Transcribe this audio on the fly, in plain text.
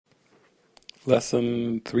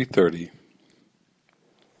Lesson 330.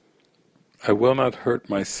 I will not hurt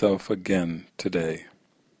myself again today.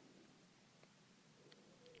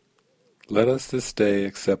 Let us this day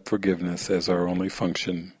accept forgiveness as our only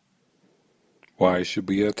function. Why should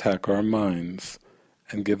we attack our minds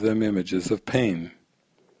and give them images of pain?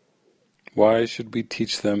 Why should we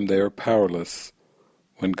teach them they are powerless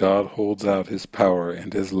when God holds out His power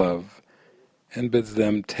and His love and bids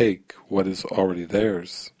them take what is already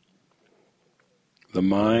theirs? The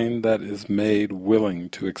mind that is made willing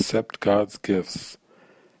to accept God's gifts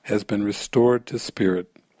has been restored to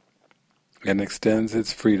spirit and extends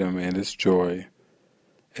its freedom and its joy,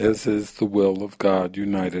 as is the will of God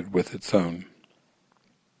united with its own.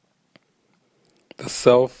 The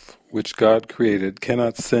self which God created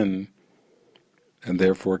cannot sin and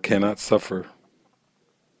therefore cannot suffer.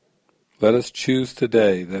 Let us choose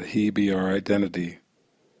today that He be our identity,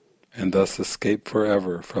 and thus escape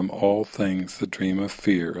forever from all things the dream of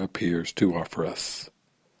fear appears to offer us.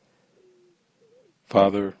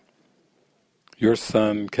 Father, your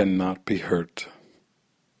Son cannot be hurt,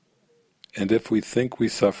 and if we think we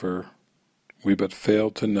suffer, we but fail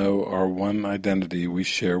to know our one identity we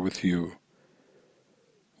share with you.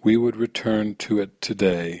 We would return to it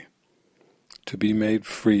today, to be made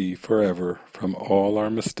free forever from all our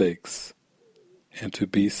mistakes, and to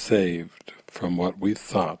be saved from what we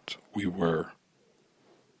thought we were.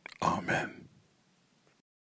 Amen.